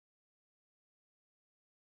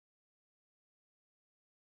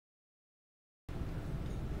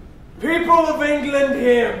People of England,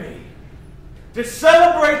 hear me. To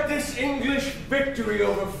celebrate this English victory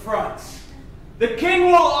over France, the King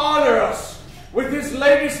will honor us with his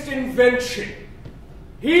latest invention.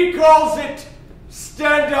 He calls it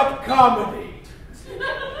stand-up comedy.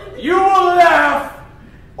 You will laugh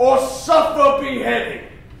or suffer beheading.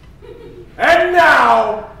 And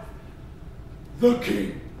now, the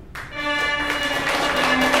King.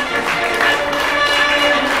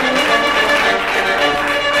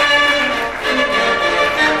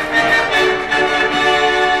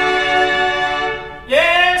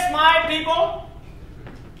 Yes, my people.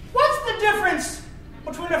 What's the difference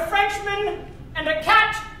between a Frenchman and a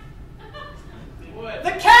cat? What?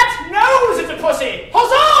 The cat knows it's a pussy.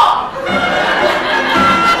 Huzzah!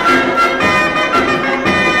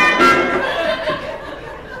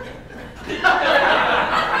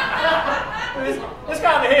 This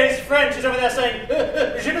guy over here is French. He's over there saying,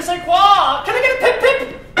 je ne sais quoi. Can I get a pip pip?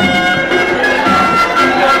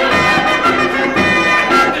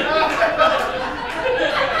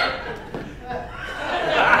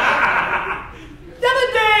 The other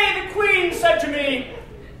day, the Queen said to me,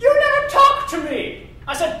 you never talk to me.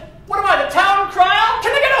 I said, what am I, the town crier?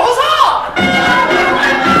 Can I get a huzzah?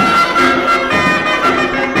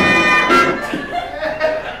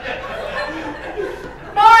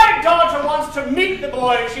 My daughter wants to meet the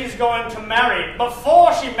boy she's going to marry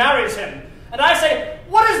before she marries him. And I say,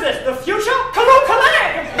 what is this, the future? Kaloo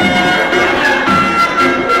Kalay!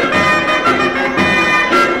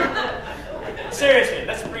 Seriously,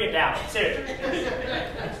 let's bring it down. Seriously.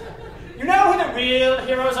 You know who the real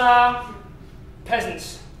heroes are?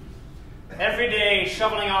 Peasants. Every day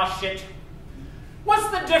shoveling our shit. What's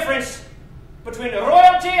the difference between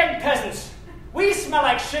royalty and peasants? We smell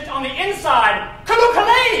like shit on the inside. Kaloo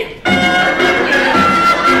Kalay!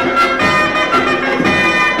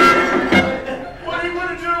 What are you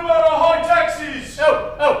going to do about our high taxes?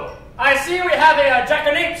 Oh, I see we have a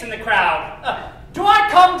jackanapes in the crowd. Do I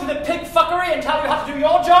come to the pig fuckery and tell you how to do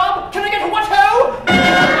your job? Can I get a what-ho?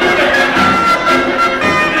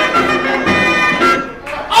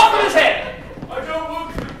 Off with his head! I don't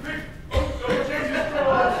want to pig...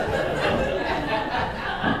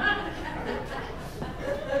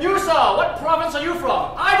 You, sir, what province are you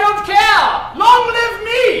from?